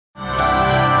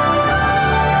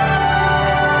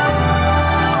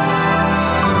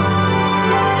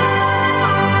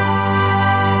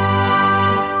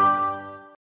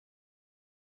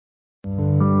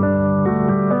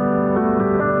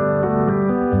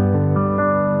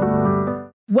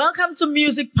Welcome to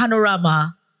Music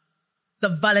Panorama, the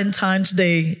Valentine's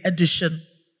Day edition.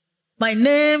 My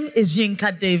name is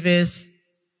Yinka Davis.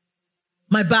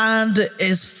 My band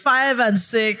is 5 and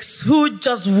 6 who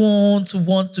just want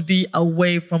to be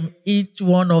away from each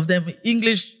one of them.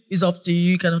 English is up to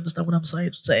you. You can understand what I'm trying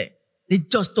to say. They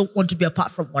just don't want to be apart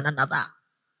from one another.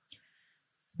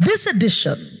 This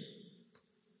edition,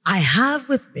 I have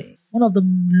with me one of the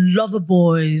lover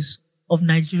boys of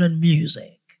Nigerian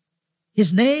music.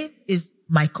 His name is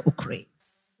Okri.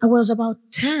 I was about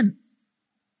 10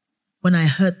 when I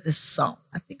heard this song.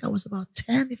 I think I was about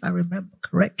 10, if I remember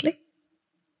correctly.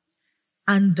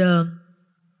 And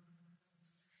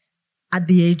at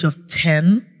the age of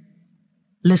 10,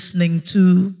 listening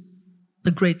to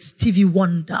the great Stevie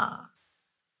Wonder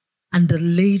and the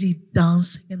lady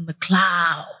dancing in the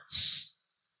clouds,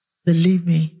 believe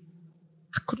me,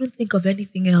 I couldn't think of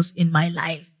anything else in my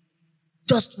life.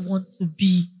 Just want to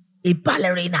be a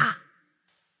ballerina.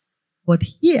 But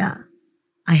here,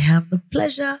 I have the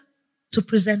pleasure to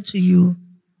present to you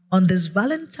on this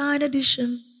Valentine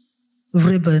edition,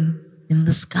 Ribbon in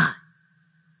the Sky.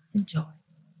 Enjoy.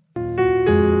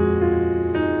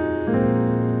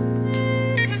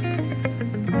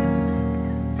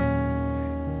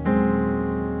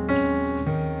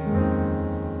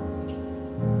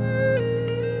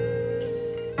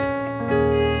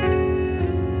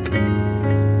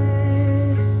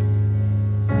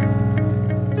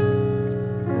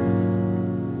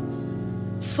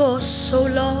 For so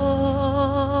long,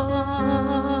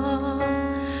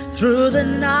 through the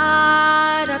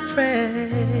night I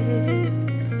prayed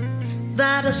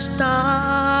that a star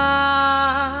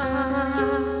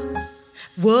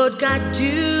would guide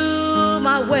you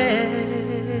my way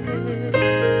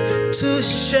to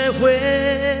share with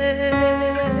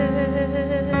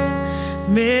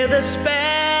me the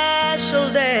special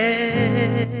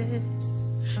day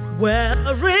where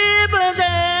a ribbon's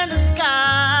in the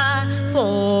sky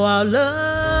for our love.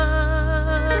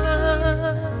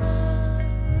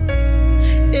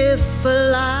 If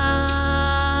alive,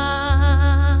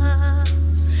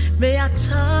 may I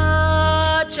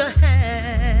touch your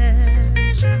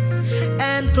hand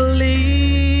and please,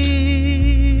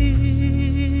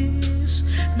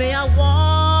 may I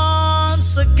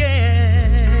once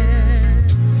again,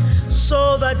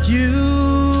 so that you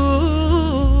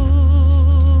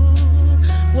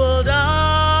will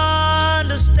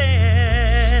understand.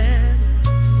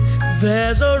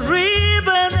 There's a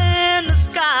ribbon in the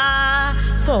sky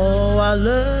for our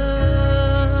love.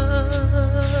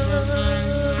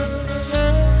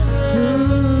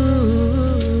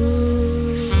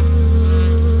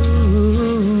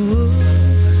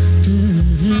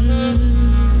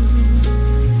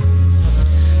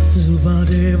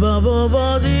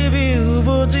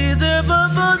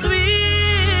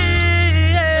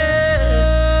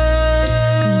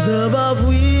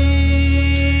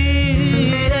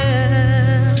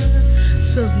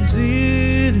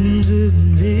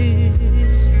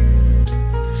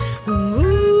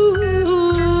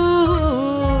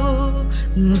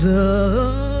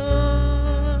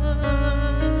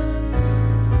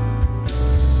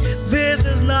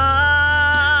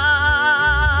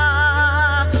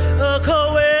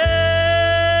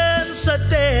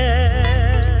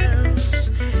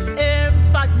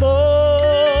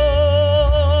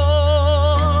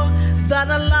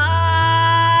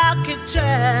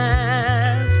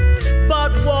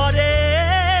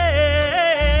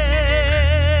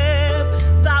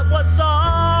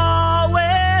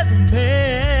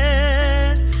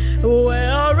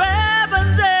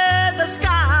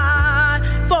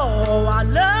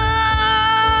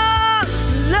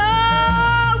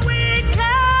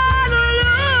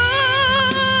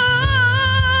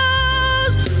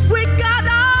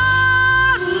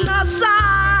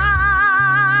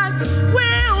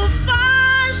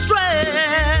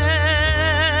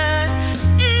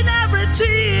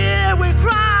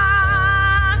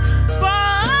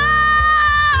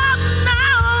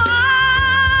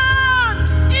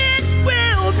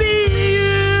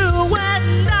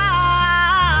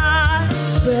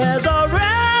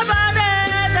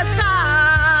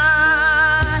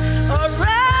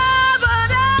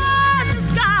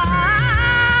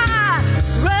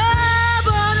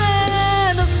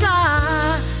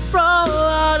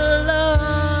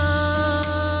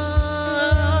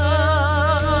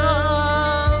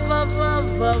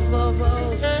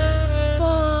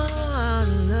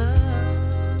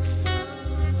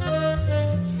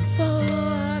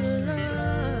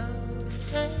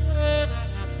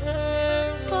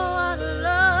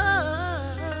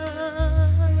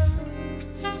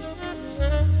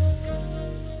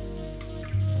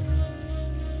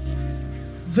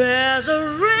 There's a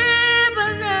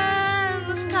ribbon in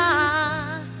the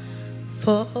sky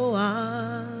for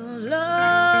our love.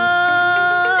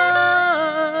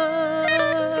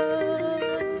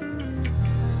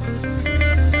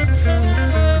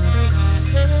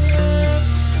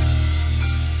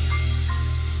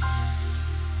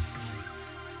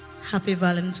 Happy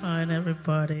Valentine,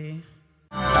 everybody.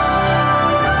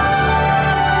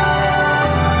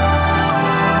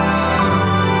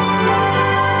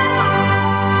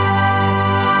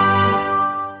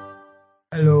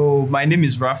 Hello, my name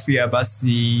is Rafi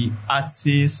Abasi,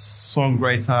 artist,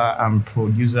 songwriter, and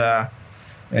producer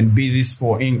and bassist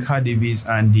for Yinka Davis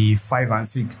and the 5 and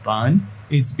 6 band.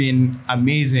 It's been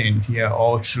amazing here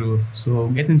all through. So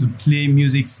getting to play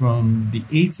music from the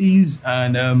 80s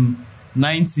and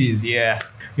 90s, yeah.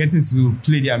 Getting to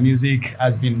play their music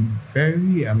has been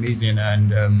very amazing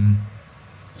and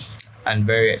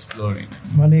very exploring.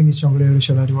 My name is Shongole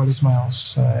Shaladiwale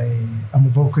Smiles. I'm a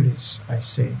vocalist, I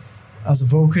say. As a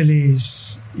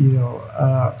vocalist,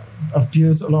 I've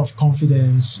built a lot of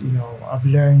confidence. I've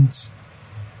learned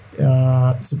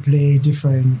to play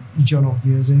different genre of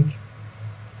music,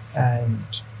 and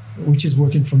which is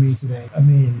working for me today. I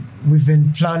mean, we've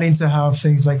been planning to have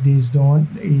things like this done,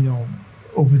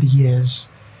 over the years,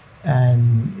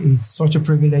 and it's such a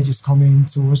privilege is coming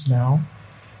to us now.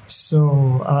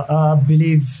 So I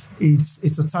believe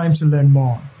it's a time to learn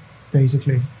more,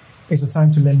 basically. It's a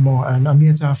time to learn more, and I'm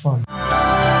here to have fun.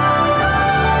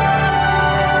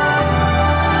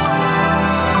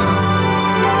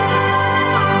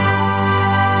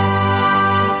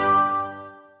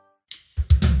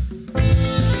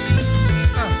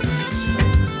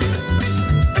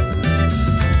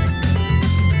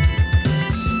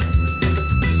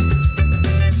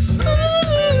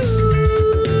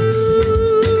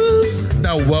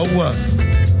 Now, what?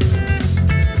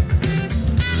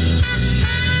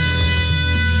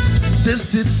 This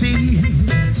the tea,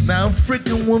 now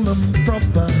freaking woman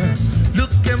proper,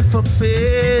 looking for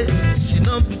face. She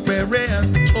not very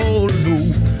at all. No,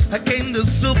 I came to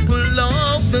super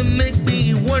love and make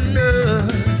me wonder.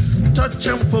 Touch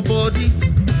him for body,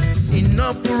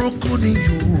 enough for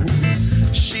you.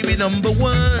 She be number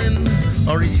one,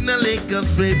 original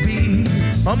Lagos baby.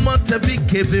 I'm not a big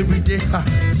cave every day. Ha.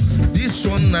 This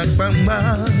one not bang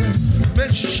bang,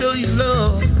 make she show you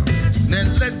love. An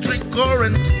electric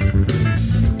current.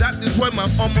 That is why my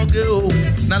mama go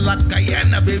na la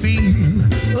Guyana, baby.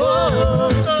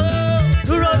 Oh,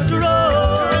 duro.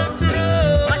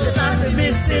 Watch yourself and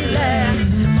be silly.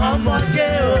 Mama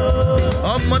go.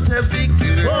 Mama te big.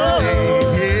 Oh,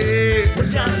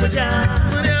 muja.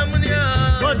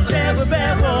 Whatever,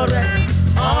 baby.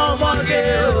 Mama go.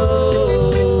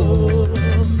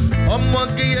 Mama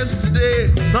go yesterday,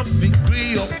 not be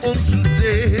green or on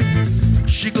today.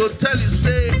 She go tell you,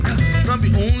 say, not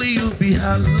be only you be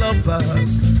her lover.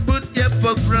 Put your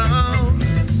for ground.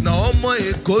 Now my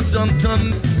go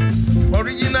done.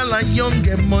 Original and young,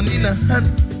 get money in a hand,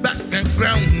 back and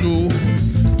ground. No,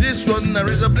 this one there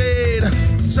is a blade.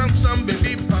 Some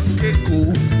baby pancake.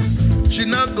 Oh. She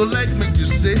not go like make you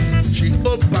say. She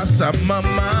go pass her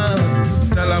mama.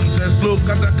 Tell I'm just look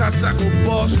at the kata go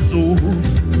boss. So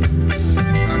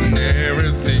and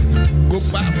everything go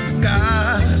back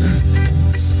God.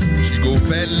 She go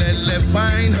fell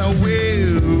find her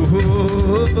way,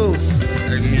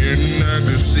 and you're not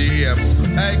to see him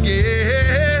again.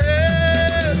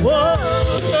 Whoa,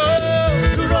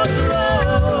 duro.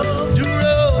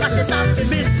 That's just something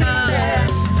missing there.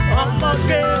 My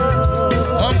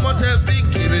girl. My tell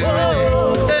Vicky, baby.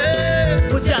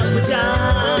 Muja.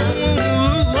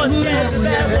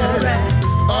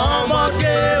 My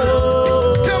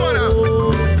girl. Come on now.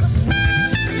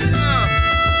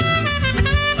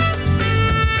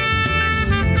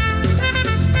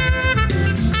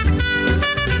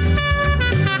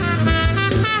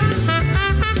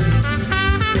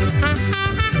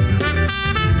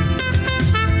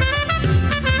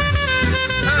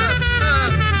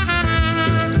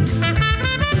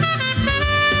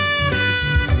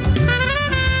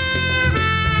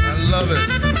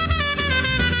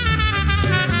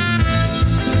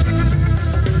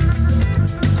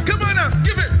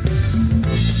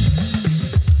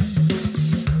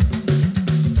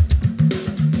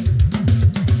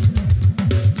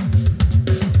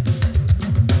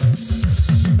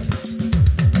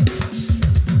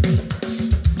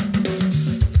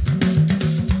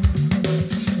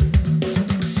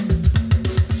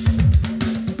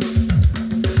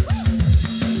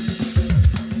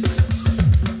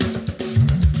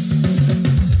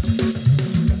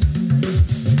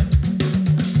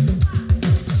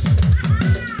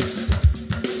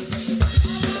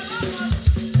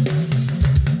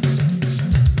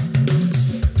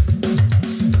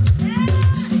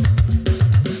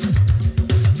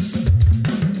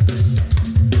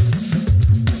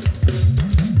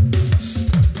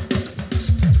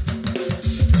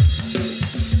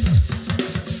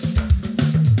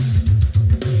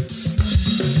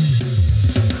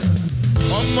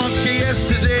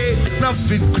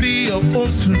 nothing clear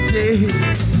on today.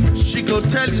 She go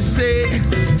tell you, say,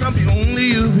 can't be only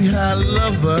you be her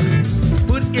lover.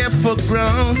 Put ear for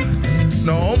ground.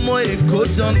 No more a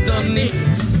code done it.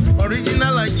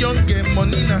 Original like young game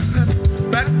money na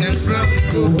back and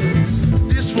front go.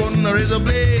 This one no razor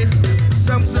blade.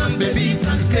 Samsung baby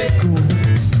pancake go.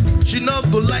 She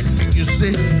not go like me, you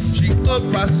say. She go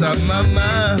pass her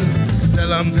mama.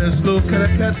 Tell I'm just low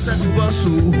karakata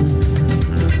kubasu.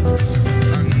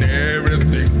 And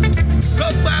everything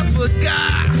go back for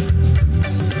God.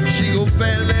 She go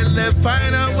fail and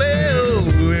find a way.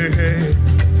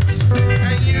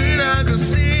 And you not go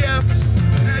see her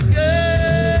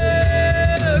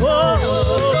again. Duro,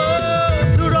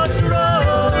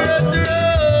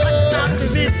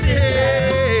 something missing.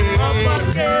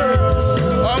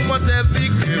 Ọmọ tẹ fi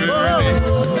kiri rí.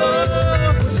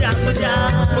 Múdíá.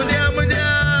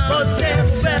 Ó ti ń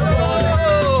fẹ́ wọlé.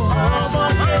 Ọmọ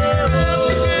kéré.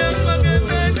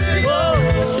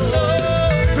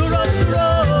 Dúró.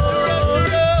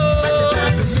 Má ṣe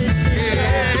sáfìfì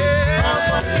sílẹ̀.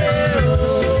 Ọmọ kéré.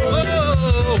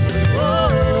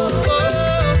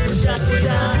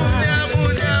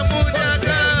 Múdíá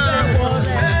kan.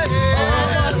 Wọlé.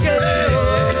 Ọmọ kéré.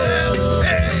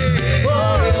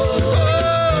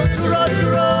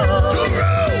 Dúró.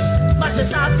 Má ṣe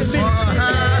sáfìfì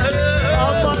sílẹ̀.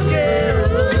 Ọmọ kéré.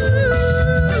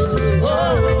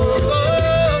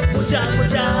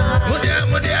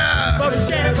 Múdíá. Bọ́ọ̀lù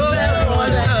jẹ́ fẹ́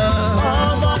wọlé.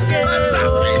 Ọmọ kéré.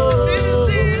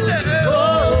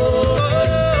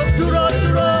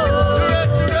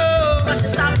 Dúró. Má ṣe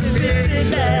sáfìfì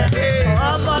sílẹ̀.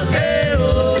 Ọmọ kéré.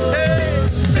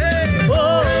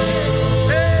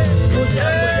 Bọ́ọ̀lù jẹ́ fẹ́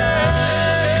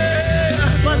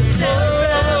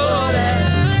wọlé.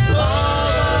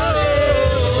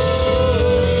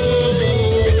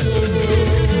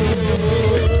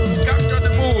 Capture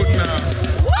the mood now.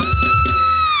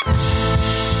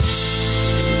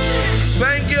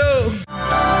 Thank you.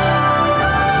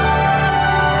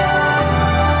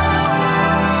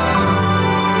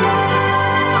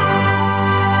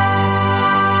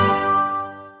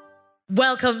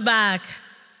 Welcome back,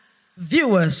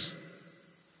 viewers,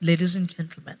 ladies and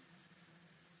gentlemen.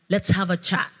 Let's have a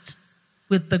chat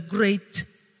with the great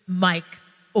Mike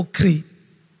Okri.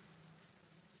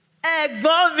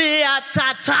 Ẹ̀gbọ́n mi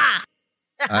àtàtà.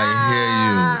 I hear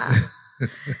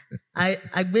you.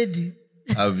 Agbedi.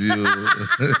 Have you?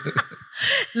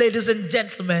 Ladies and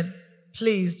gentlemen,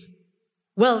 please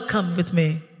welcome with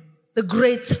me the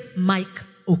great Mike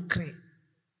Okri.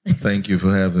 Thank you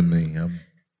for having me.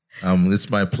 It's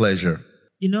my pleasure.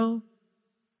 You know,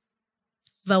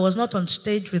 if I was not on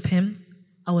stage with him,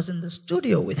 I was in the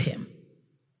studio with him.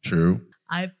 True.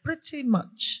 I pretty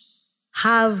much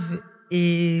have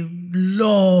a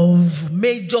love,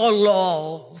 major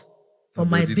love for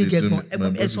my big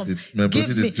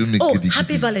Egbon.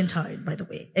 Happy Valentine, by the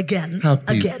way. Again.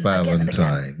 Happy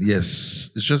Valentine. Yes.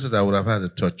 It's just that I would have had a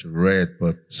touch of red,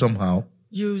 but somehow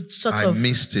you I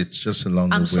missed it just along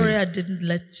the way. I'm sorry I didn't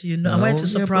let you know. I wanted to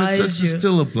surprise you. It's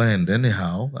still a blend.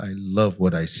 Anyhow, I love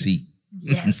what I see.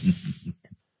 Yes.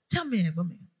 Tell me,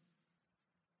 Ebome.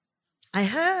 I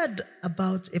heard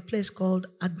about a place called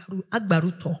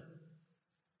Agbaruto.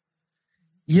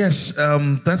 Yes,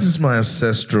 that is my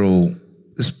ancestral,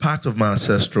 it's part of my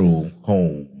ancestral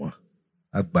home,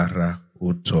 Agbara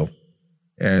Uto.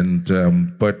 And,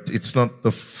 but it's not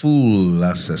the full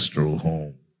ancestral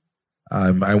home.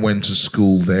 I went to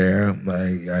school there.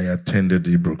 I attended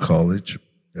Hebrew College,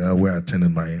 where I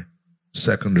attended my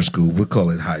secondary school. We call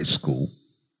it high school.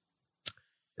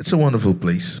 It's a wonderful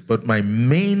place, but my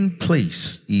main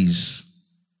place is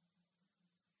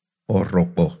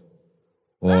Oropo.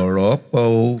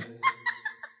 Oropo.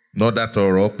 Not that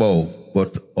Oropo,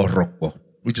 but Oropo,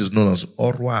 which is known as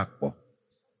Orwako.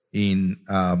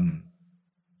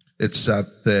 It's at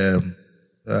the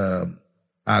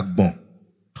Agbon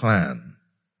clan,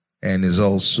 and is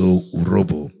also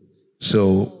Urobo.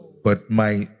 So, but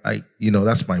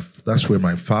that's where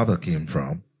my father came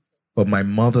from. But my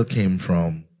mother came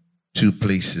from two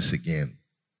places again,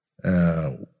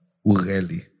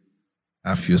 Ureli,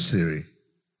 Afiosiri,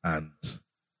 and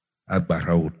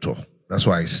Agbarauto. That's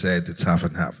why I said it's half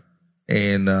and half.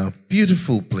 And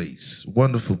beautiful place,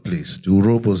 wonderful place. The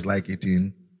Urobos like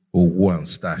eating owo and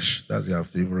stash. That's their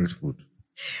favorite food.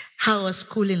 How was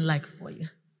schooling like for you?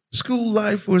 School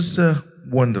life was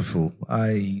wonderful.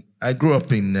 I grew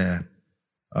up in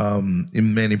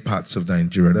many parts of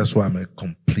Nigeria. That's why I'm a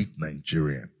complete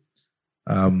Nigerian.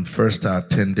 First, I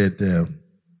attended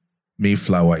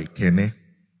Mayflower Ikene,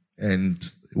 and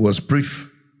it was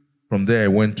brief. From there, I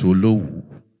went to Olowu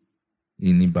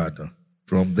in Ibadan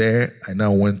From there, I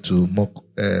now went to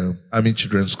Army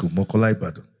Children's School, Mokola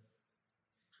Ibadan.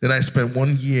 Then I spent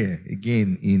 1 year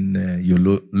again in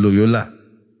Loyola,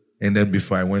 and then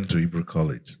before I went to Hebrew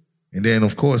College. And then,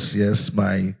 of course, yes,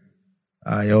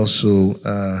 I also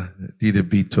did a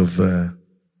bit of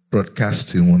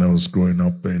broadcasting when I was growing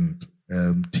up in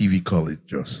TV college,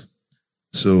 just.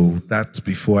 So that's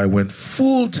before I went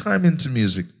full time into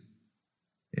music.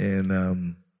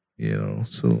 And, you know,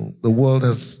 so the world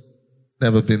has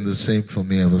never been the same for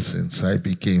me ever since I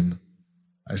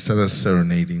started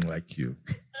serenading like you.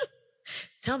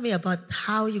 Tell me about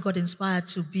how you got inspired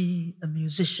to be a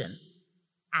musician.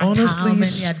 And honestly, how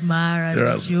many admirers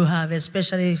did you have,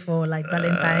 especially for like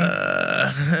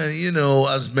Valentine? You know,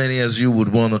 as many as you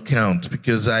would want to count,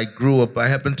 because I grew up, I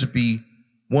happened to be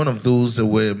one of those that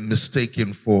were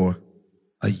mistaken for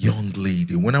a young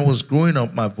lady. When I was growing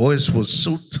up, my voice was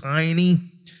so tiny,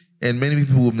 and many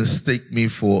people would mistake me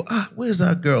for, where's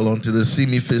that girl, until they see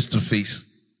me face to face.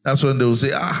 That's when they would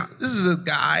say, this is a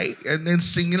guy, and then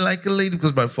singing like a lady,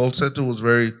 because my falsetto was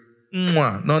very,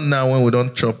 not now when we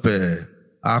don't chop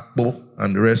akpo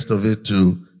and the rest of it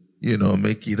to, you know,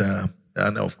 make it,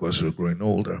 and of course we're growing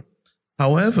older.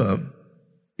 However,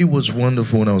 it was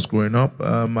wonderful when I was growing up.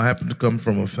 I happened to come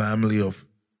from a family of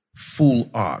full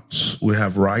arts. We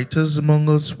have writers among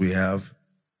us, we have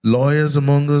lawyers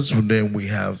among us, and then we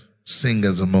have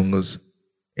singers among us.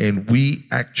 And we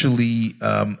actually,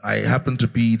 I happened to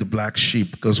be the black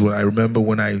sheep, because when I remember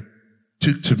when I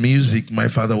took to music, my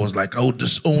father was like, I will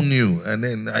disown you. And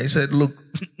then I said, look,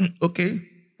 okay.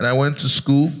 And I went to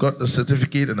school, got the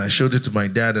certificate, and I showed it to my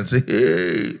dad and said,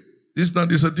 hey, this is not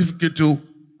the certificate too.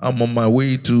 I'm on my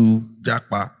way to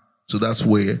Jakpa. So that's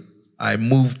where I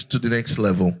moved to the next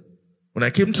level. When I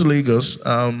came to Lagos,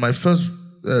 my first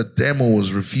demo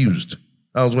was refused.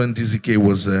 That was when DZK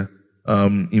was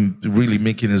really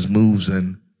making his moves,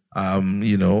 and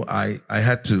you know, I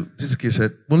had to. DZK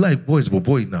said, "Well, like voice, but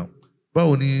boy now, but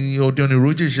and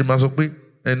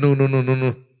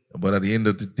no. But at the end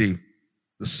of the day,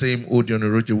 the same Odion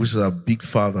Roger, which is our big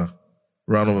father,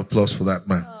 round of applause for that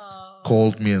man,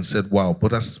 called me and said, wow.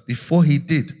 But that's before he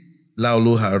did,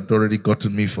 Laolo had already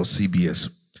gotten me for CBS.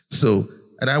 So,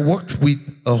 and I worked with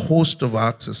a host of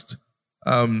artists,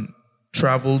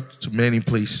 traveled to many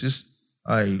places.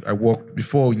 I worked,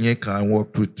 before Onyeka, I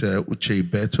worked with Uche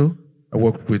Beto. I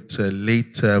worked with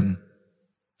late Sonny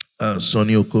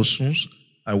Okosuns.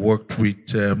 I worked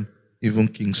with even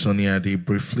King Sonny Ade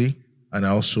briefly. And I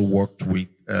also worked with,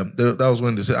 that was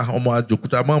when they said,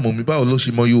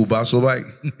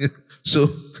 so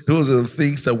those are the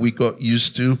things that we got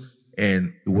used to,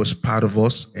 and it was part of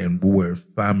us, and we were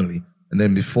family. And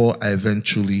then before I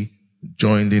eventually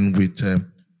joined in with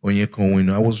Onyeka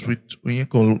Oweno, I was with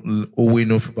Onyeka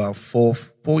Oweno for about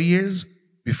four years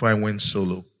before I went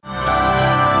solo.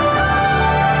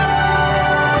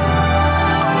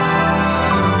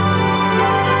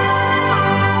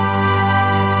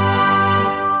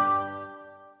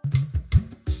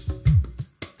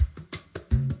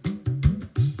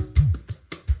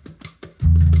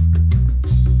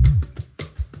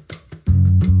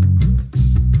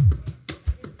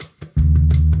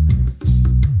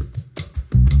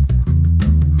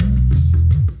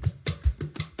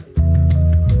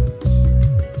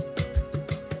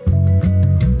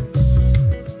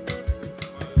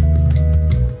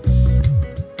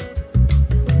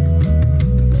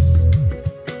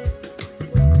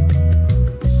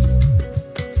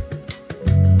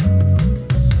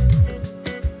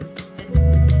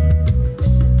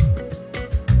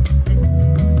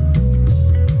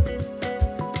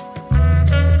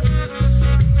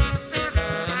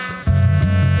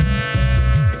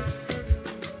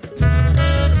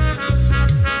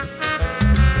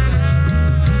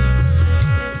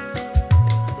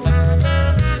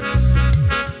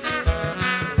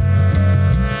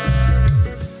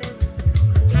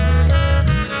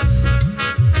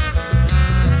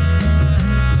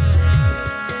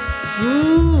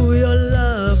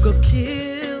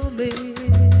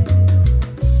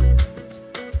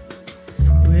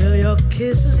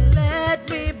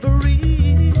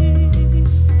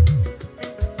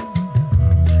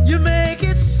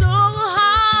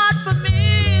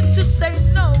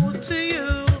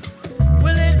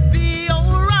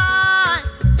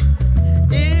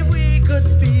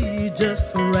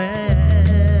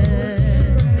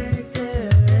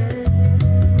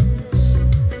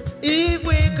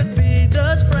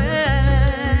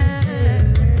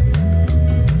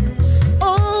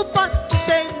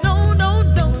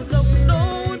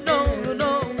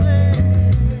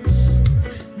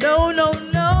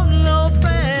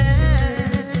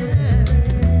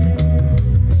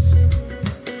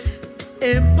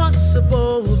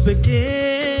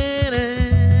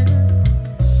 beginning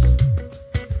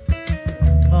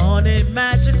on a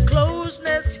magic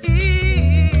closeness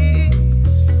here.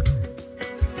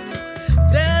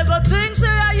 There were things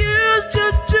that I used to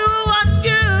do on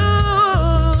you,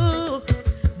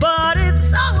 but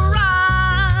it's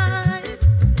alright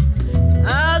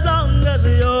as long as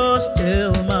you're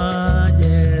still mine.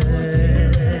 Yeah.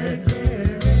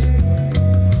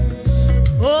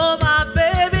 Oh, my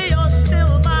baby, you're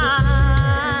still mine.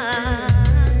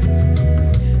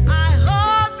 I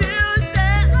hope you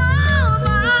stay all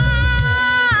mine.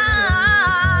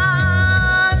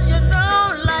 You know,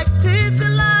 like teacher,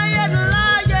 lion,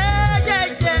 yeah, yeah, yeah,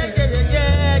 yeah,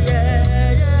 yeah,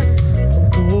 yeah,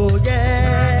 yeah. Oh, yeah.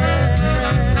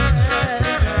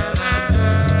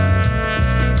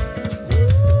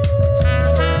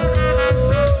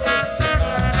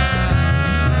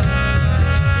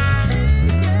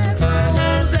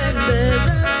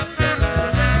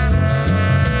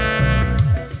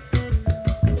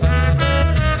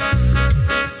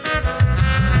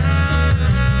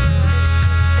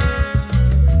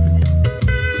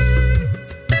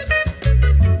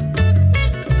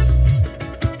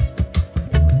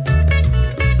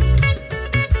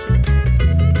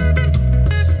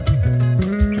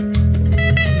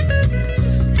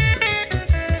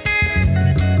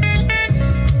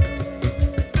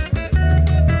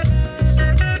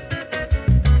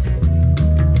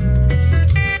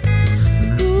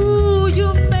 Ooh,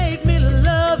 you make me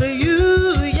love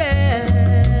you,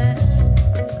 yeah.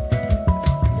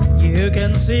 You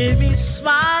can see me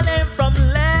smiling from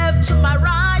left to my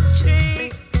right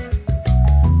cheek.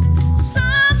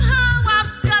 Somehow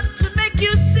I've got to make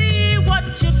you see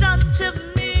what you done to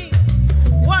me.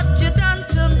 What you done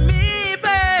to me,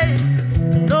 babe.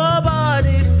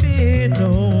 Nobody feel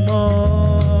no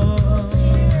more.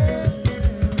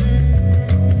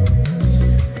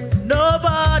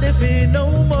 Nobody feel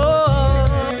no more.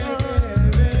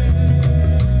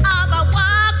 I'm a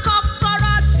walk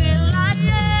till I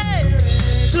get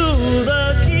to the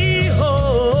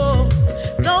keyhole.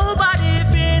 Nobody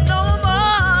feel no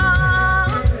more.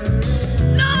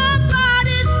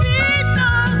 Nobody feel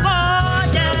no more.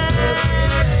 Yeah,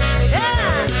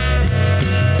 yeah.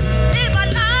 In my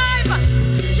life,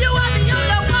 you are the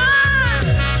only one.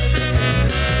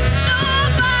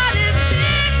 Nobody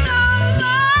feel no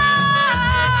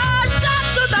more. Shout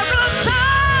to the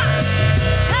rooftop.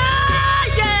 Hey,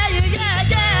 yeah, yeah, yeah,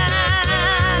 yeah.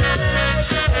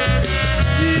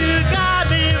 You got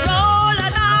me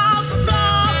rolling off the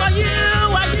floor for you,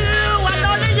 and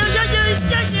only you.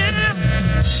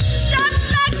 Just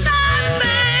like that,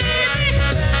 baby.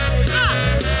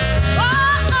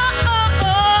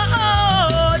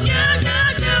 Oh, you,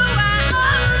 and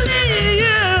only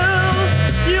you.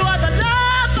 You are the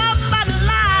love of my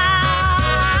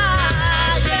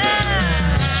life, yeah.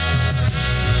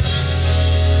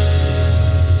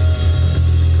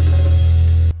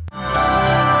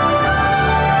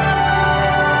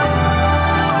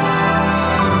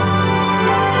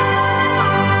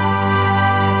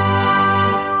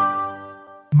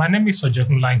 My name is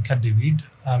Ojekunla David.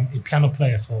 I'm a piano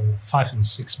player for 5 and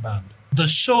 6 band. The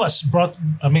show has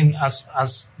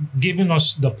has given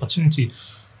us the opportunity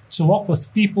to work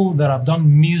with people that have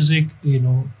done music,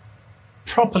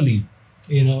 properly,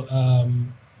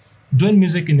 doing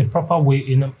music in the proper way,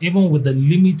 even with the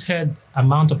limited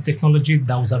amount of technology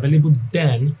that was available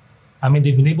then.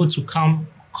 They've been able to come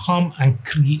and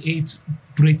create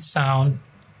great sound,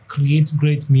 create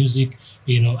great music,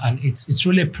 and it's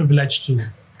really a privilege to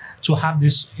have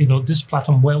this, this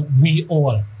platform where we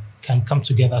all can come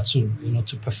together to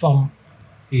perform,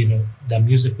 the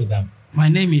music with them. My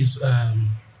name is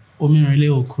Omirele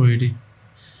Okri.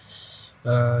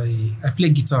 I play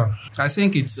guitar. I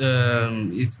think it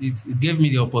gave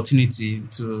me the opportunity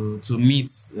to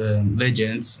meet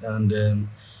legends and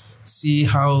see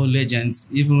how legends,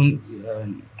 even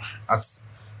at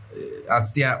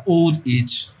their old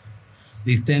age,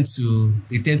 they tend to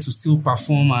still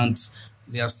perform and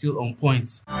they are still on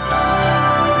point.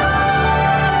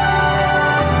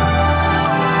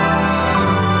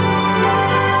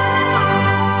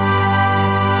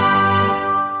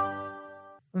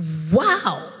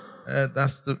 Wow.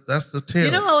 That's the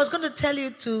tale. I was going to tell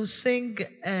you to sing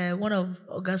one of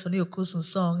Ogasoni Okosun's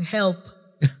song, Help.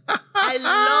 I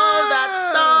love that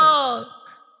song.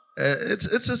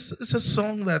 It's a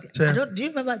song that do you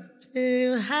remember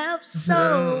To Have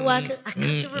So? I can't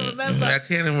even remember. I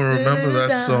can't even remember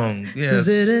that song. Yes,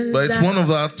 but it's one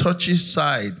of our touchy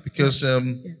side because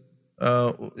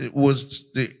it was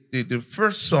the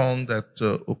first song that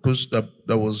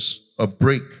that was a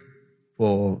break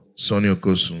for Sonny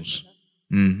Okosun's.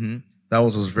 That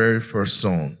was his very first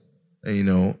song, you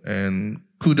know, and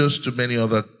kudos to many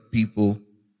other people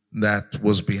that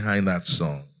was behind that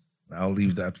song. I'll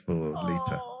leave that for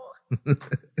later.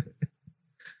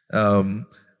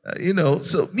 You know,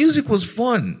 so music was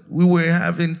fun. We were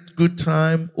having good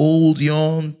time, old,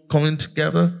 young, coming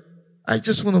together. I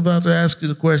just want about to ask you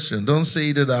the question. Don't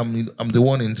say that I'm the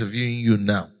one interviewing you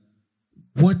now.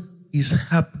 What is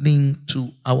happening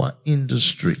to our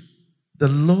industry? The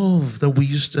love that we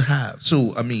used to have.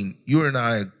 So, I mean, you and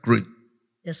I are great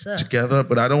together,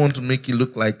 but I don't want to make it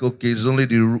look like, okay, it's only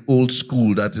the old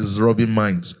school that is rubbing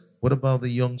minds. What about the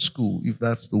young school, if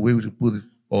that's the way to put it,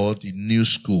 or the new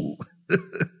school?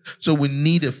 So we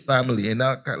need a family. And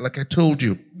like I told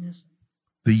you,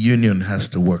 the union has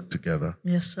to work together.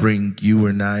 Bring you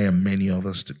and I and many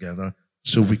others together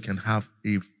so we can have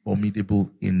a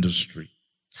formidable industry.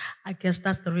 I guess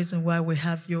that's the reason why we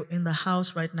have you in the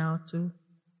house right now, to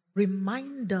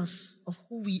remind us of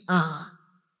who we are.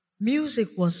 Music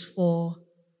was for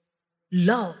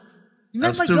love.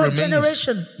 Remember your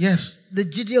generation? Yes. The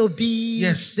GDOB,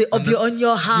 yes. the Obi on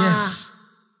your heart. Yes.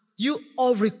 You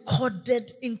all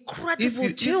recorded incredible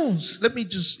tunes. Let me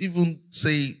just even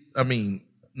say, I mean,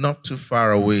 not too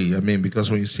far away. I mean, because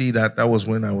when you see that, that was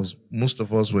when most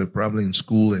of us were probably in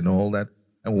school and all that.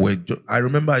 And I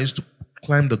remember I used to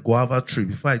climb the guava tree.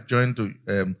 Before I joined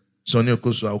Sonny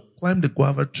Okoso, I'll climb the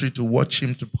guava tree to watch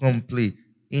him to come play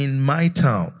in my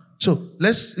town. So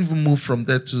let's even move from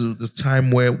there to the time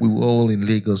where we were all in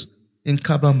Lagos, in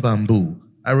Kabam Bamboo.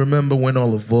 I remember when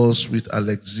all of us with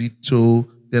Alexito,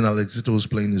 then Alexito was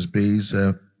playing his bass.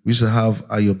 We used to have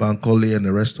Ayobankole and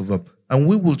the rest of them. And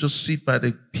we will just sit by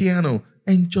the piano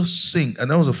and just sing. And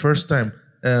that was the first time,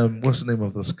 what's the name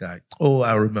of this guy? Oh,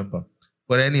 I remember.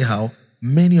 But anyhow,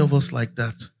 many of us like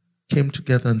that came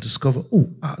together and discovered,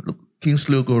 look,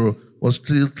 Kingsley Ogoro was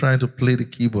still trying to play the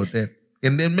keyboard there.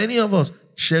 And then many of us,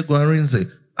 Shego Arinze,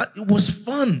 it was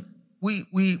fun. We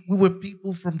were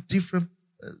people from different,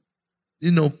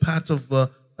 parts of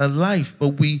life, but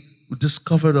we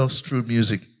discovered us through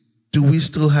music. Do we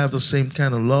still have the same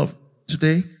kind of love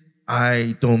today?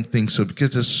 I don't think so,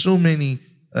 because there's so many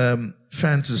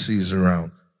fantasies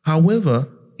around. However,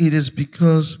 it is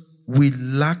because we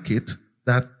lack it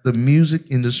that the music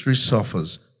industry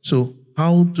suffers. So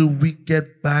how do we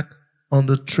get back on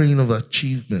the train of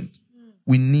achievement?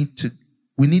 We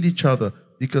need each other,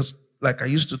 because like I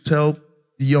used to tell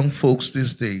the young folks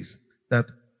these days, that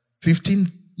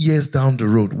 15 years down the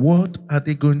road, what are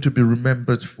they going to be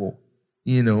remembered for?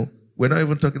 We're not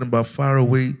even talking about far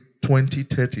away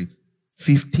 2030.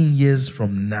 15 years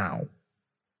from now,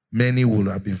 many will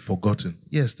have been forgotten.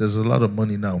 Yes, there's a lot of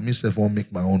money now. Myself won't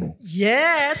make my own.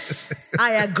 Yes,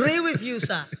 I agree with you,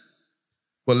 sir.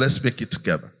 But let's make it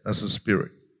together. That's the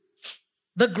spirit.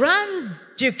 The Grand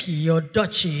Duchy or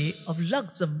Duchy of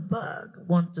Luxembourg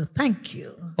want to thank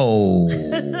you. Oh,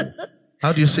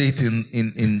 how do you say it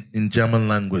in German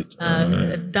language?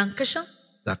 Dankeschön.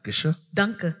 Dankeschön?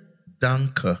 Danke.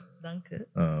 Danke. Danke.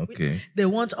 Okay. They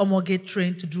want Omogate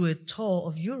Train to do a tour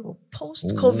of Europe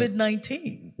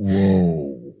post-COVID-19.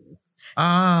 Whoa.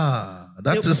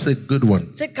 That is a good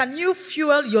one. Say, can you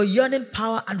fuel your yearning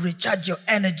power and recharge your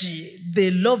energy?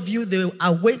 They love you, they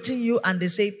are waiting you, and they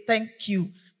say, thank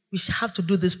you. We should have to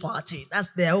do this party. That's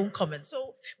their own comment.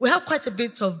 So we have quite a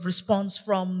bit of response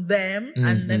from them.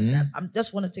 And then I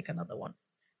just want to take another one.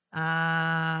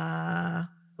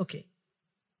 Okay.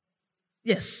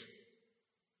 Yes.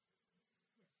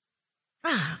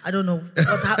 I don't know.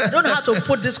 I don't know how to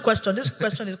put this question. This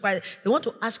question is quite... They want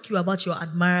to ask you about your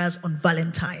admirers on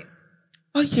Valentine.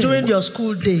 Oh, yeah. During your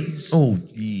school days. Oh,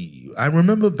 yeah. I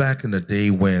remember back in the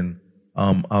day when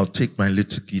I'll take my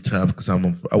little guitar, because I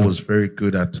was very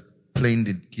good at playing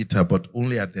the guitar, but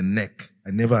only at the neck. I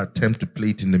never attempt to play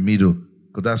it in the middle,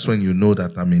 because that's when you know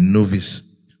that I'm a novice.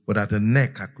 But at the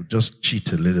neck, I could just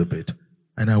cheat a little bit.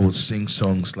 And I would sing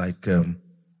songs like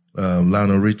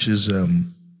Lionel Richie's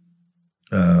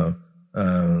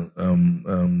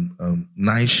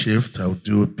Night Shift. I'll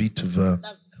do a bit of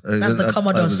that's the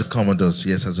Commodores. The Commodores,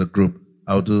 yes, as a group.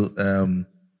 I'll do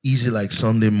Easy Like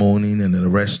Sunday Morning, and then the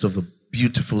rest of the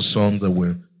beautiful songs that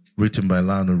were written by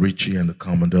Lionel Richie and the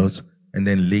Commodores. And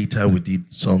then later we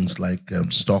did songs like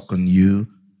Stuck on You,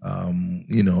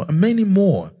 and many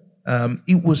more.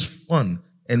 It was fun,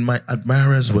 and my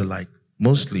admirers were like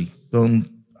mostly.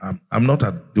 I'm not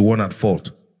the one at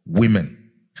fault. Women.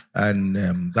 And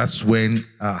that's when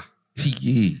I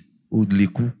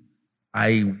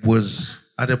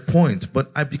was at a point, but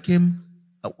I became,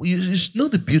 you know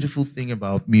the beautiful thing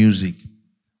about music,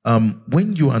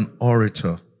 when you are an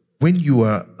orator, when you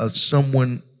are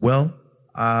someone,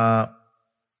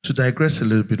 to digress a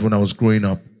little bit, when I was growing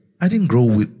up, I didn't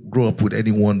grow up with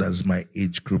anyone that's my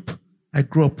age group. I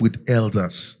grew up with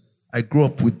elders. I grew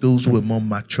up with those who were more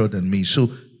mature than me. So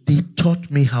they taught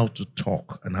me how to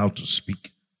talk and how to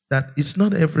speak. That it's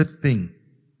not everything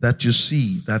that you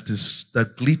see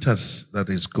that glitters that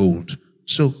is gold.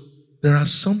 So there are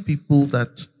some people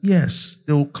that, yes,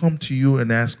 they will come to you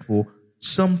and ask for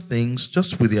some things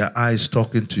just with their eyes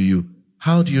talking to you.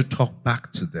 How do you talk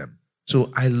back to them?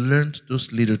 So I learned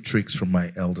those little tricks from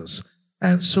my elders.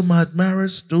 And so my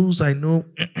admirers, those I know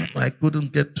I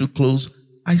couldn't get too close,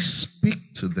 I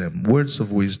speak to them words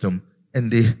of wisdom,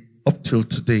 and they, up till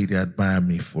today, they admire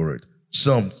me for it.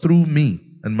 Some, through me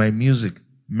and my music,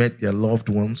 met their loved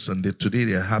ones, and today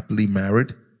they are happily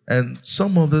married. And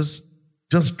some others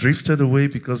just drifted away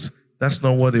because that's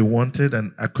not what they wanted,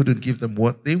 and I couldn't give them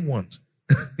what they want.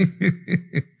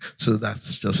 So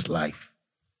that's just life.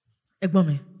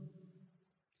 Egbome,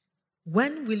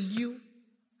 when will you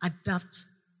adapt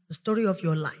the story of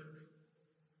your life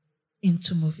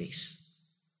into movies?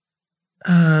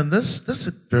 That's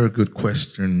a very good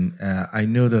question. I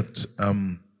know that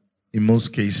in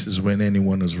most cases, when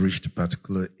anyone has reached a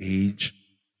particular age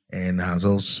and has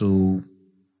also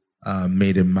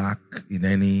made a mark in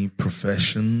any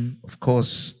profession, of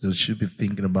course, they should be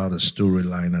thinking about a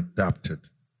storyline adapted.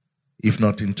 If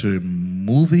not into a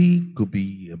movie, could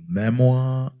be a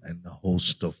memoir and a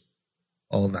host of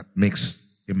all that makes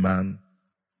a man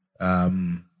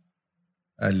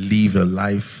live a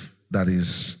life that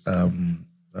is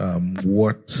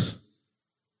what,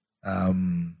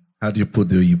 how do you put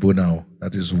the Igbo now?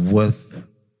 That is worth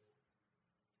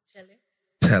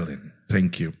telling.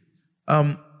 Thank you.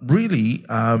 Really,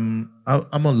 I'm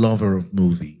a lover of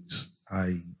movies.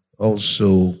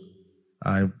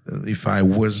 If I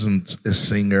wasn't a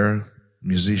singer,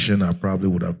 musician, I probably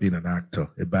would have been an actor,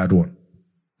 a bad one.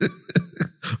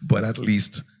 But at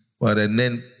least, and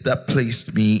then that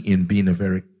placed me in being a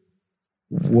very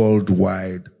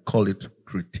worldwide, call it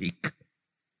critique.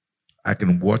 I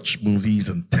can watch movies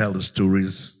and tell the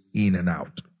stories in and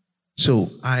out. So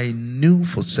I knew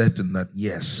for certain that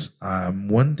yes,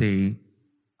 one day,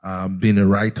 being a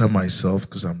writer myself,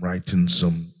 because I'm writing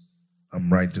some,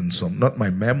 not my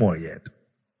memoir yet,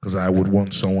 because I would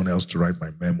want someone else to write my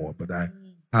memoir, but I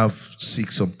have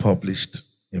 6 unpublished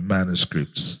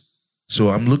manuscripts. So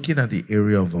I'm looking at the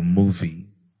area of a movie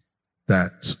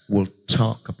that will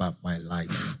talk about my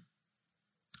life,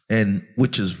 and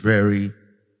which is very,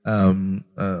 something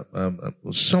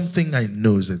I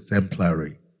know is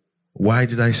exemplary. Why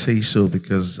did I say so?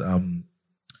 Because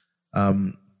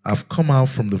I've come out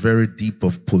from the very deep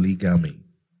of polygamy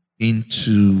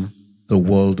into the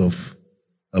world of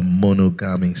a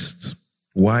monogamist.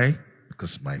 Why?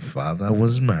 Because my father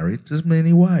was married to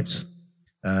many wives.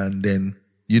 And then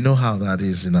you know how that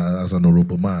is as an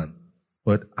Orobo man.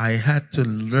 But I had to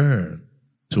learn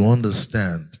to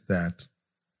understand that,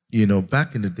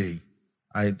 back in the day,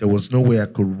 there was no way I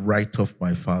could write off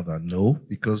my father. No,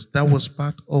 because that was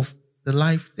part of the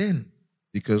life then.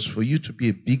 Because for you to be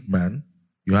a big man,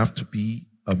 you have to be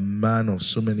a man of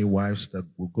so many wives that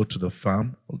will go to the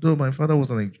farm. Although my father was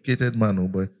an educated man,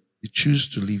 but he chose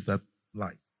to live that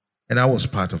life. And I was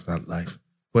part of that life.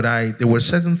 But there were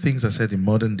certain things I said in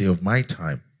modern day of my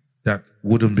time that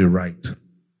wouldn't be right.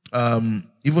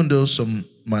 Even though some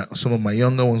of my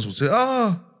younger ones would say,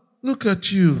 look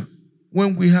at you,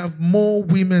 when we have more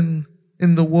women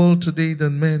in the world today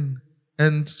than men.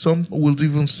 And some will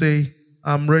even say,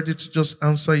 I'm ready to just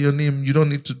answer your name. You don't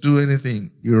need to do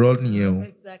anything. You're on you.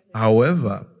 Exactly.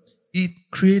 However, it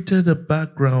created a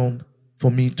background for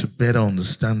me to better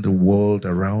understand the world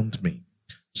around me.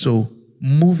 So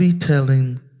movie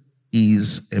telling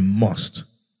is a must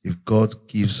if God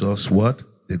gives us what?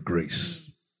 The grace.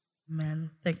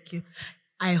 Man, thank you.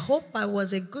 I hope I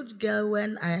was a good girl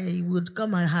when I would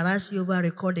come and harass you over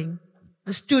recording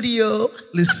the studio.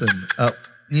 Listen,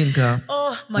 Yinka,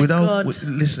 oh my God.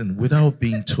 Listen, without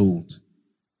being told,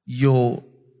 you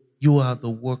are the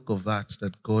work of art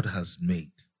that God has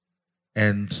made.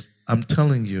 And I'm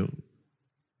telling you,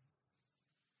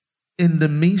 in the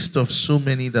midst of so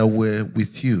many that were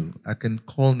with you, I can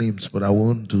call names, but I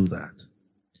won't do that.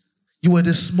 You were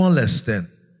the smallest then.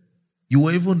 You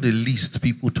were even the least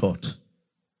people thought.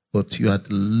 But you are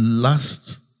the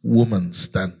last woman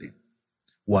standing.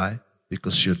 Why?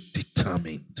 Because you're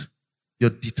determined. Your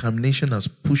determination has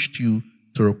pushed you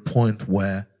to a point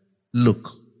where, look,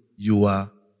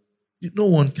 no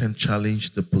one can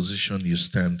challenge the position you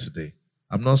stand today.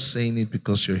 I'm not saying it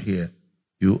because you're here.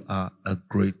 You are a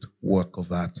great work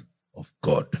of art of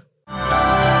God.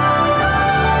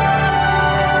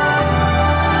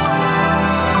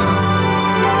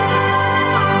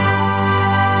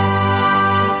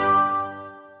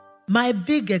 My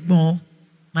big Egbon,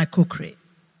 my Okri,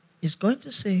 is going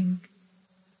to sing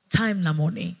Time Na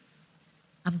Money.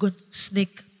 I'm going to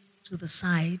sneak to the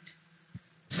side,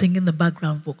 singing the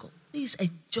background vocal. Please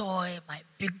enjoy my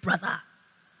big brother.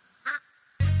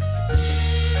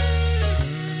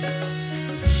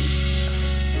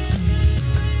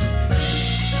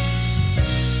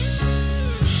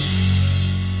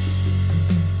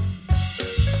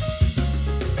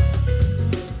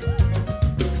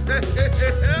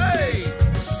 Hey,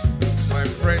 my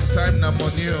friend, time na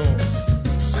money.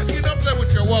 Let you not play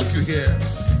with your walk, you hear?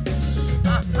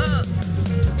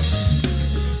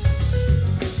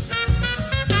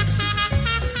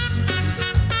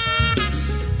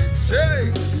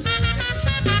 Hey.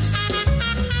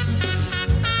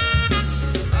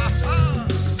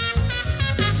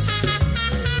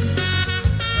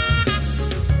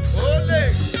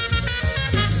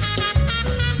 Ole.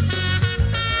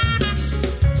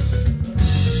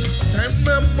 Time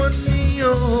na money,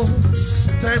 oh.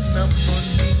 Time na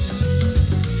money.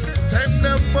 Time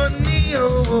na money,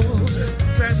 oh.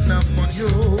 Time na money,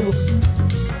 oh.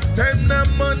 Time na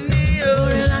money, oh.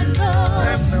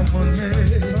 Time na money.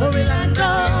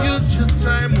 Use your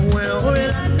time well.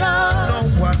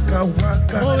 Don't waka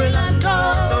waka.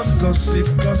 Don't gossip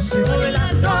gossip. Don't spoil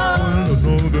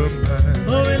the man.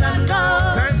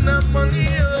 Time na money,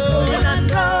 oh.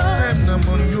 Time na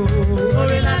money, oh.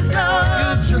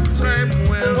 Use your time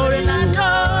well.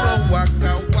 Don't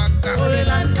waka waka.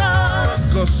 Don't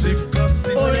gossip gossip. Don't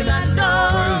spoil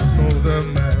the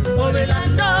man.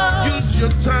 Use your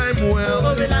time well.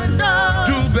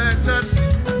 Do better.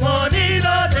 Money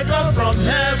no they come from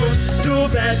heaven. Do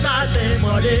better thing,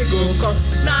 money go come.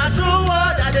 Now true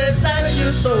word that they sell you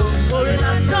so.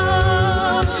 Orlando.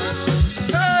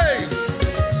 Hey!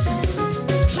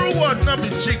 True word not be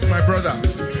cheek, my brother.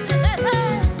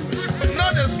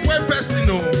 Not a square person,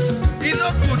 no. He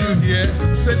not good you hear.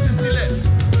 Fetisile.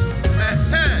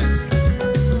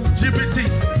 GBT.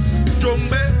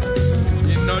 Jombe.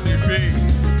 He not the pay.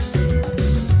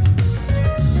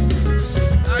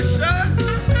 Asha.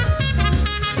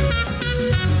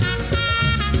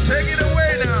 Take it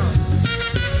away now.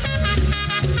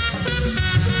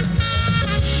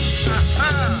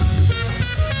 Aha.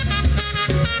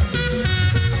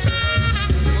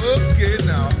 Okay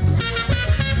now.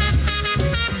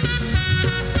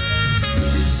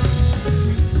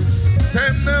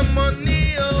 Time na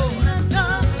money, oh.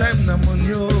 Time na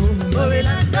money, oh.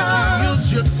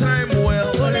 Use your time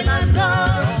well. Don't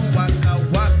waka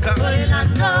waka.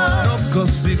 Don't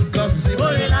gossip gossip.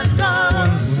 Spoil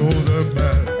the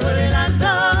man.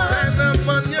 Time na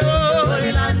money, oh.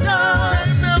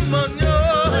 Time na money,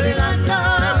 oh.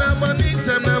 Time na money,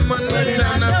 time na money,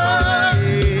 time na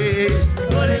money.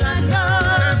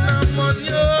 Time na money,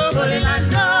 oh.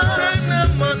 Time na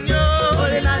money, oh.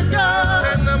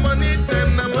 Time na money,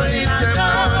 time na money, time na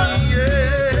money,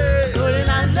 yeah.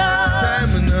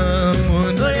 Time na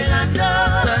money.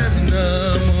 Time na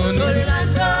money.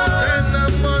 Time na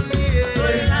money,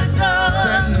 yeah.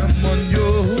 Time na money, oh.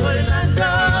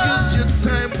 Use your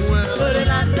time well.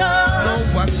 Don't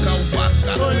waka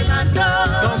waka.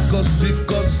 Don't gossip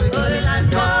gossip. Don't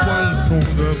spoil from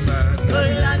the man.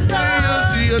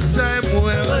 Use your time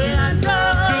well.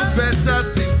 Do better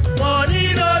thing. Money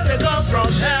no they come from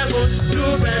heaven. Do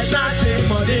better thing,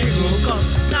 money go come.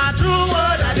 Now true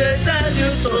word that they tell you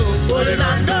so.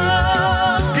 Orlando.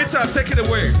 Guitar, take it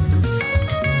away.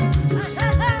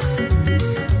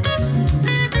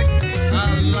 La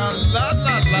la la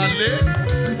la le.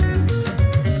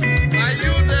 Are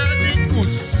you there,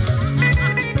 Dinkus?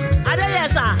 Ade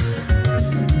yes sir.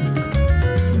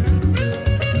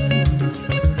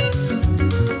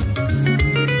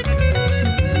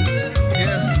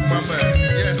 Yes, my man.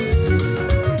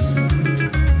 Yes.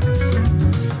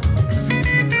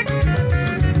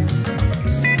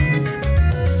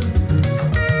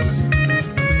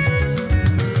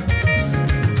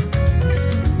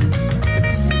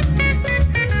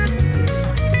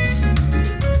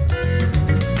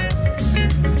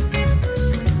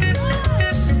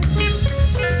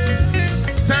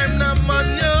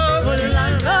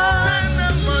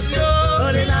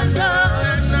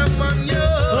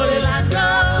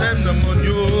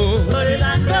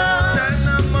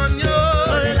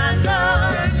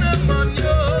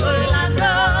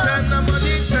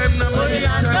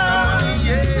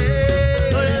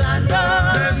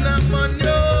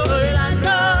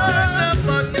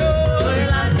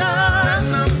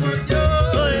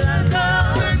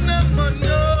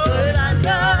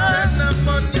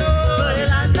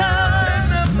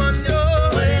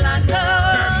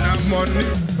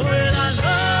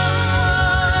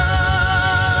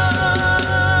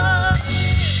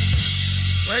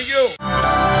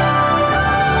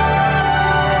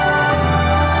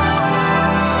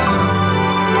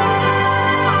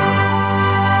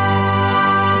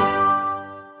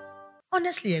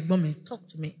 see, Egbomi, talk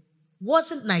to me.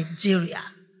 Wasn't Nigeria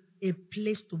a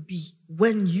place to be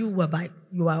when you were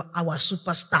our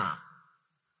superstar?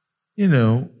 You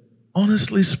know,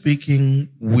 honestly speaking,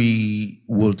 we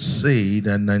would say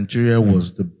that Nigeria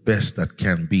was the best that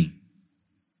can be.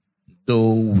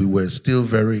 Though we were still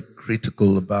very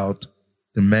critical about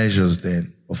the measures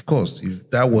then. Of course, if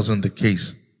that wasn't the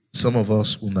case, some of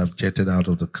us would have jetted out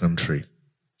of the country.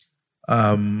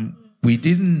 We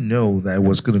didn't know that it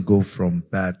was going to go from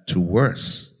bad to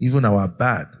worse. Even our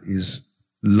bad is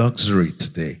luxury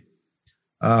today.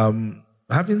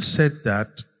 Having said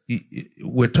that,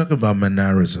 we're talking about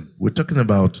mannerism. We're talking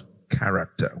about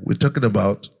character. We're talking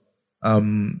about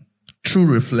true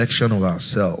reflection of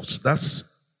ourselves. That's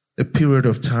a period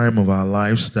of time of our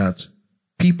lives that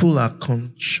people are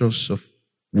conscious of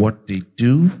what they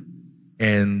do,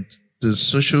 and the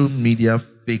social media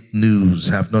fake news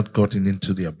have not gotten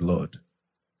into their blood.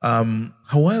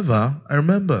 However, I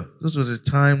remember those were the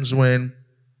times when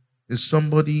if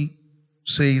somebody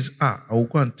says, I will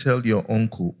go and tell your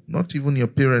uncle, not even your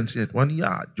parents yet,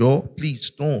 Joe, please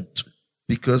don't.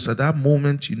 Because at that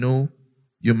moment, you know,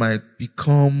 you might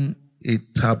become a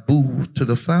taboo to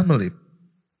the family.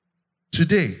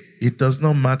 Today, it does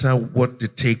not matter what the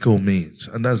take-home is,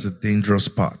 and that's the dangerous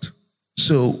part.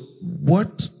 So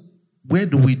where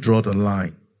do we draw the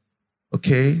line?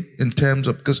 Okay, in terms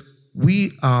of, because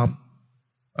we are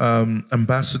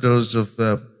ambassadors of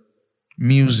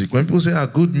music. When people say,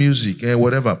 good music,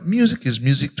 whatever, music is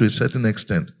music to a certain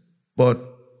extent. But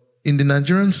in the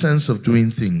Nigerian sense of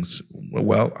doing things,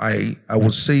 well, I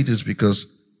would say this because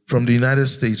from the United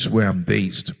States where I'm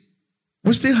based,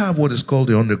 we still have what is called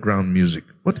the underground music,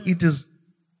 but it is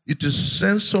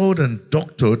censored and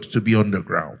doctored to be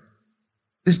underground.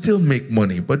 They still make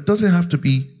money, but it doesn't have to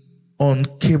be on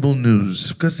cable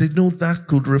news because they know that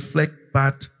could reflect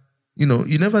bad. You know,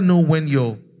 you never know when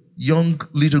your young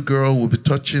little girl will be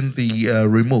touching the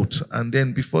remote, and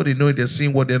then before they know it, they're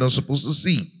seeing what they're not supposed to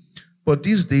see. But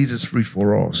these days it's free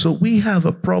for all. So we have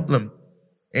a problem,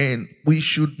 and we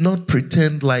should not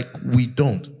pretend like we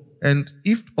don't. And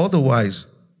if otherwise,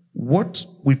 what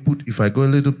we put, if I go a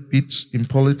little bit in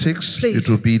politics, Please.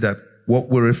 it will be that what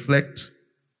we reflect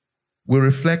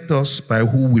us by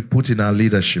who we put in our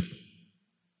leadership.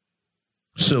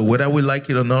 So whether we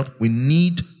like it or not, we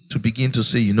need to begin to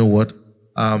say, you know what,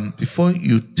 before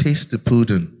you taste the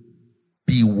pudding,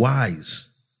 be wise.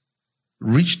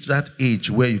 Reach that age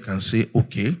where you can say,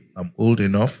 okay, I'm old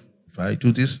enough. If I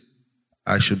do this,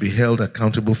 I should be held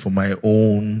accountable for my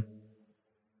own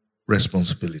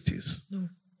responsibilities. No,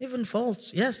 even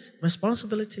faults, yes,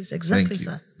 responsibilities, exactly, Thank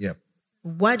you. sir. Yeah.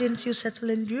 Why didn't you settle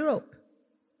in Europe?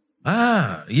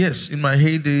 Yes. In my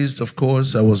heydays, of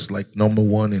course, I was like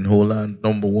 #1 in Holland,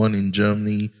 #1 in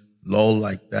Germany, all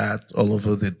like that, all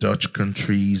over the Dutch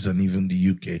countries and even the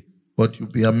UK. But you'll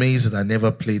be amazed that I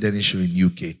never played any show in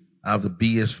UK. I have the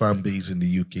biggest fan base in the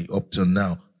UK up till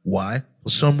now. Why? For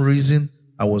some reason,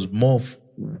 I was more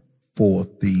for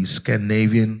the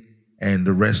Scandinavian and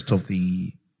the rest of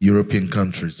the European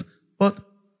countries. But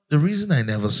the reason I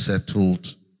never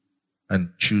settled and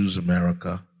choose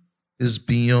America is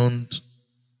beyond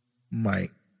my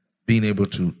being able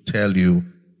to tell you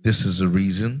this is a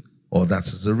reason or that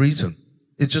is a reason.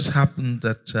 It just happened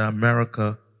that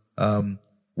America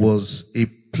was a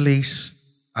place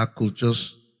I could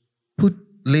just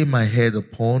lay my head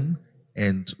upon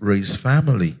and raise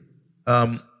family.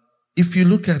 If you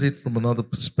look at it from another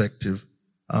perspective,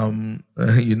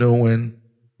 you know, when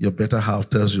your better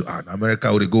half tells you, in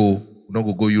America, would go, we're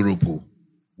not go Europe,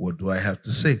 what do I have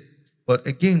to say? But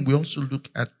again, we also look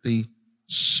at the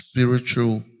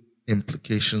spiritual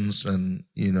implications and,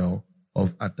 you know,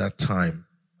 of at that time.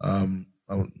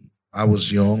 I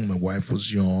was young, my wife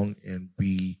was young, and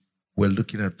we were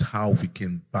looking at how we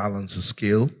can balance the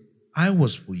scale. I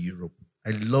was for Europe.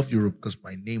 I love Europe because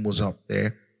my name was up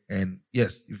there. And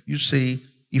yes, if you say,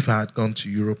 if I had gone to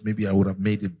Europe, maybe I would have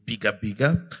made it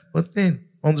bigger. But then,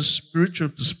 on the spiritual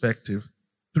perspective,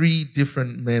 3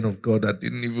 different men of God that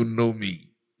didn't even know me,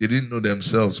 they didn't know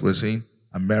themselves, were saying,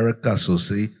 America, so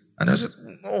say. And I said,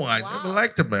 no, I never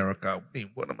liked America.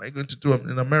 What am I going to do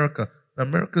in America?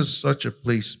 America is such a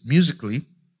place, musically,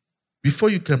 before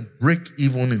you can break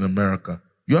even in America,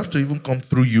 you have to even come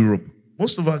through Europe.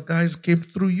 Most of our guys came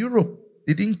through Europe.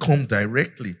 They didn't come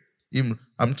directly.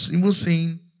 I'm even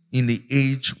saying in the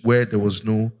age where there was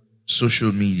no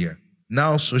social media.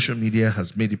 Now social media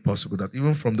has made it possible that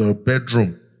even from the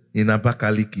bedroom in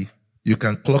Abakaliki, you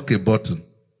can clock a button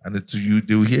and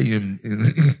they will hear you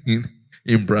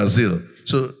in Brazil.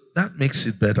 So that makes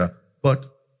it better. But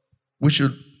we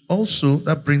should also,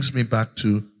 that brings me back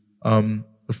to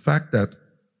the fact that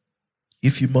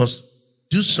If you must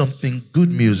do something,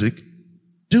 good music,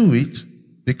 do it,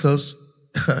 because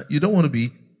you don't want to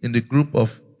be in the group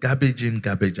of garbage in,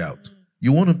 garbage out.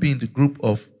 You want to be in the group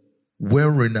of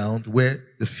well-renowned, where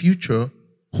the future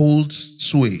holds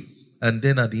sway. And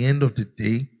then at the end of the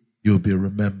day, you'll be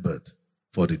remembered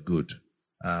for the good.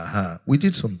 We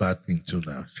did some bad things too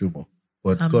now, Shumo.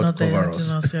 But I'm God not there. cover I did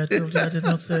us. not say. I told you. I did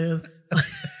not say it.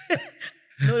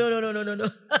 No.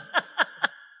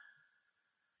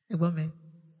 Egwame,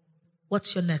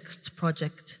 what's your next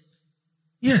project?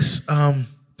 Yes,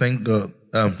 thank God.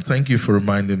 Thank you for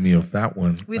reminding me of that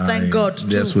one. We thank God too.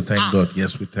 Yes, we thank God.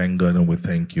 Yes, we thank God, and we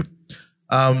thank you.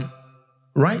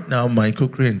 Right now, my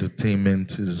Okri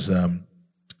Entertainment is a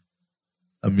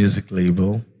music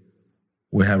label.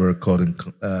 We have a recording.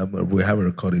 We have a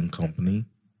recording company.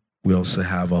 We also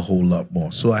have a whole lot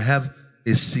more. So I have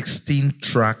a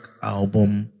 16-track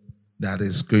album that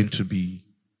is going to be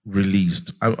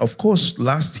released. Of course,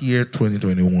 last year,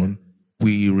 2021,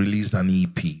 we released an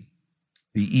EP.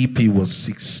 The EP was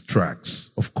 6 tracks,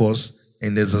 of course,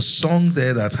 and there's a song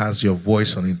there that has your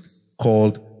voice on it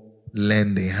called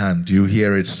Lend a Hand. You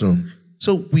hear it soon.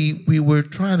 So we were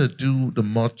trying to do the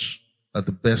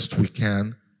best we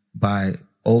can by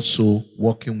also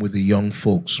working with the young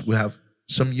folks. We have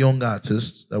some young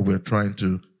artists that we're trying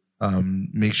to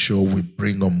make sure we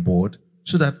bring on board,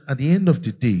 so that at the end of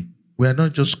the day, we are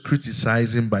not just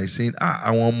criticizing by saying,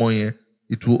 I want more here.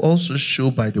 It will also show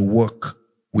by the work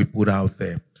we put out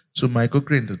there. So my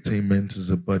Okri Entertainment is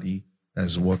a body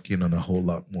that's working on a whole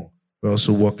lot more. We're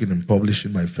also working in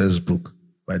publishing my first book,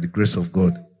 by the grace of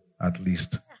God, at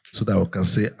least, so that we can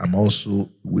say I'm also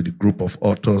with a group of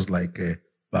authors like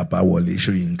Baba Wale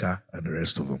Shoyinka and the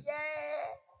rest of them. Yeah.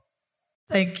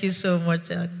 Thank you so much,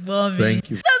 Mommy. Thank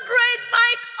you. The great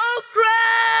Mike Okri!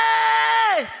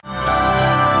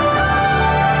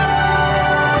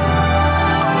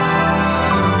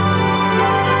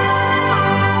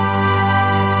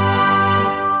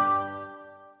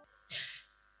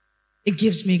 It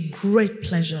gives me great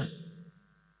pleasure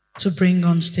to bring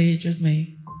on stage with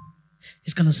me.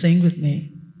 He's going to sing with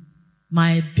me.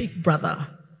 My big brother,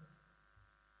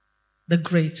 the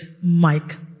great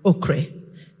Mike Okri.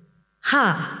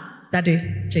 Ha, Daddy,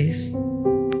 please.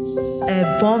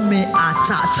 Ebome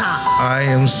atata. I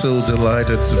am so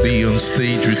delighted to be on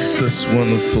stage with this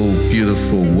wonderful,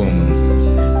 beautiful woman.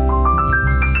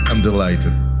 I'm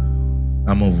delighted.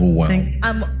 I'm overwhelmed.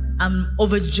 I'm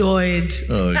overjoyed.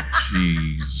 Oh,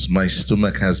 jeez. My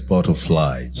stomach has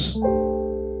butterflies.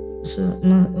 So,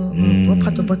 what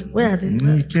part of where are they?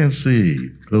 You can't see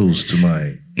it. Close to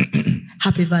my...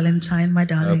 Happy Valentine, my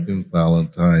darling. Happy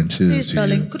Valentine, too. Please,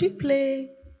 darling, could you play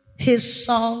his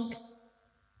song?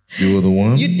 You were the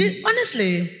one? You did,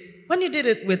 honestly, when you did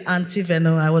it with Auntie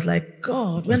Veno, I was like,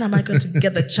 God, when am I going to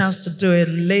get the chance to do it?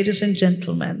 Ladies and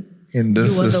gentlemen, And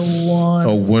this you were is the one.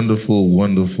 a wonderful,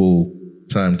 wonderful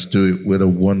time to do it with a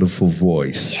wonderful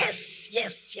voice. Yes.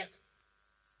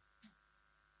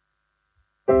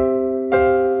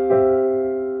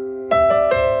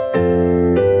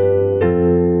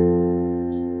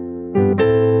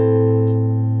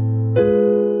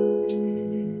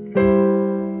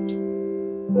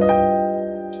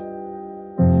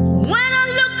 When I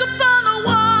look upon the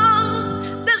wall,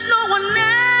 there's no one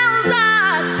else I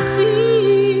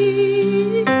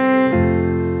see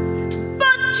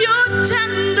but your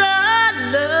tender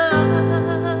love.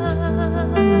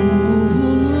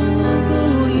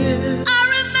 I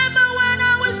remember when I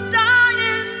was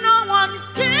dying, no one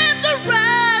came to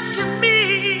rescue me.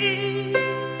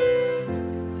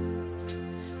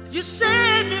 You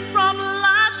saved me from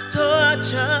life's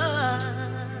torture.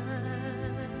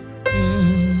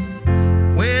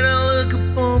 When I look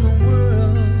upon the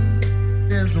world,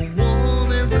 there's no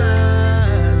one as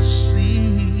I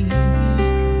see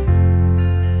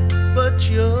but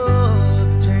your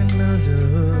tender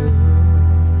love.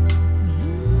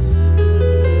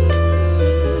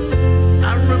 I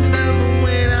remember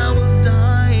when I was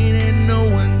dying and no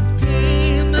one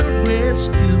came to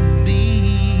rescue me.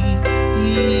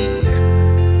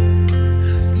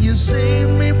 You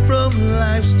saved me from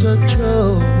life's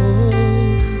torture.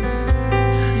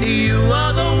 You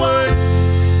are the one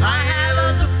I have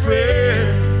as a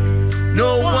friend.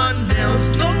 No one else,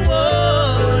 no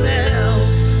one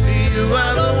else. You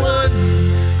are the one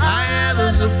I have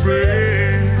as a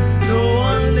friend. No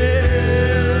one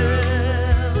else.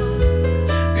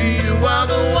 You are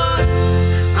the one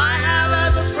I have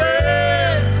as a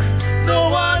friend. No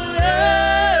one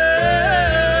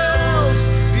else.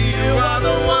 You are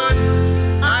the one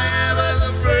I have as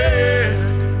a friend.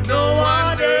 No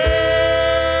one else.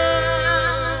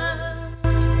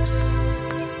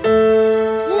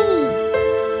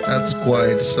 That's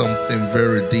quite something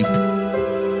very deep.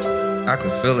 I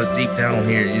could feel it deep down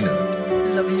here, you know. I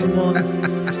love you more.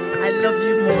 I love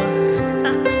you more.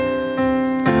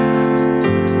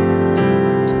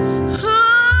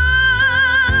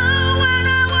 When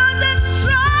I was in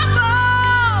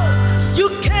trouble, you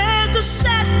came to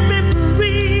set me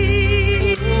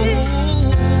free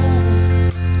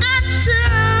and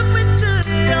took me to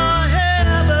your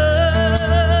heaven.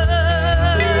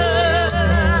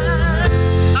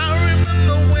 I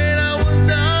remember when I was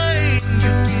dying,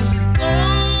 you gave me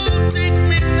gold, take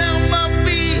me down my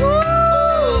feet,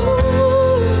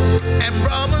 and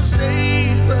brought me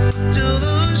safe to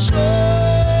the shore.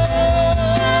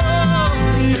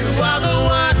 You are the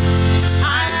one I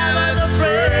have as a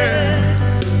friend,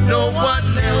 no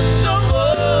one else, no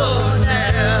one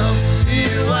else.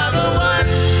 You are the one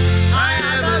I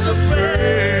have as a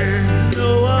friend,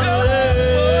 no one else.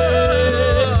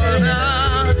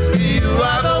 You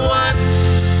are the one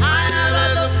I have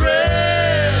as a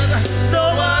friend, no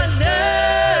one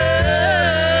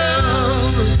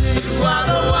else. You are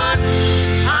the one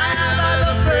I have as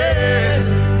a friend,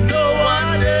 no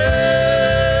one else.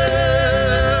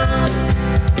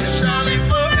 And shall be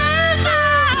forever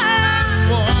as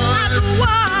one.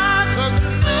 'Cause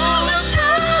no one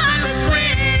can be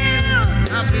free.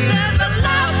 Happiness and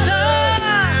laughter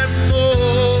and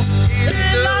more in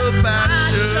the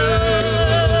passion.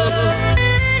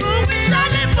 We shall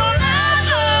live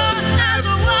forever as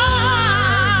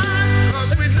one.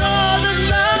 'Cause we know the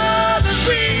love is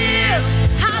real.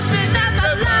 Happiness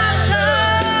and laughter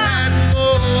and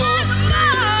more in the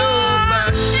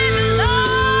passion.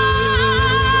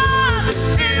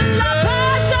 In the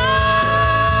passion.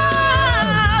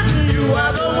 You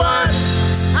are the one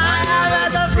I have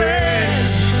as a friend,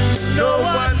 no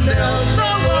one else,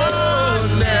 no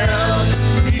one else.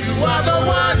 You are the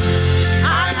one I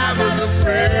have as a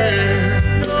friend,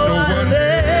 no one else.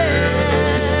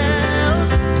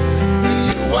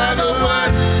 You are the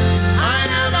one I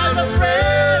have as a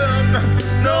friend,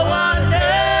 no one else.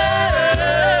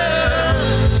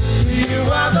 You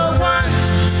are the one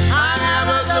I have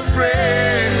as a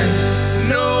friend,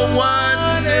 no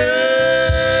one else.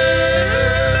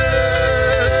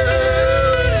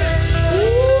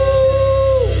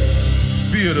 Ooh,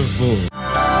 beautiful.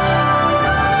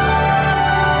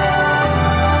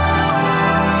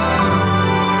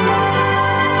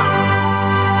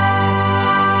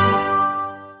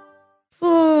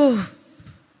 Ooh.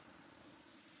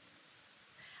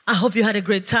 I hope you had a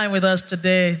great time with us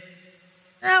today.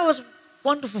 That was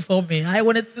wonderful for me. I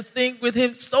wanted to sing with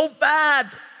him so bad.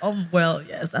 Well,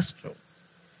 yes, that's true.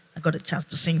 I got a chance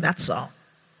to sing that song.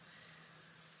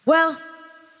 Well,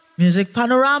 Music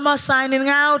Panorama signing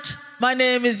out. My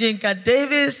name is Yinka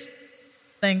Davis.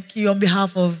 Thank you on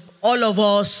behalf of all of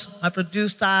us, my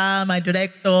producer, my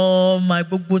director, my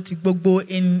Gbogbo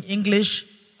in English,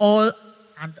 all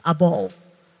and above.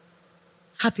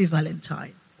 Happy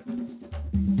Valentine.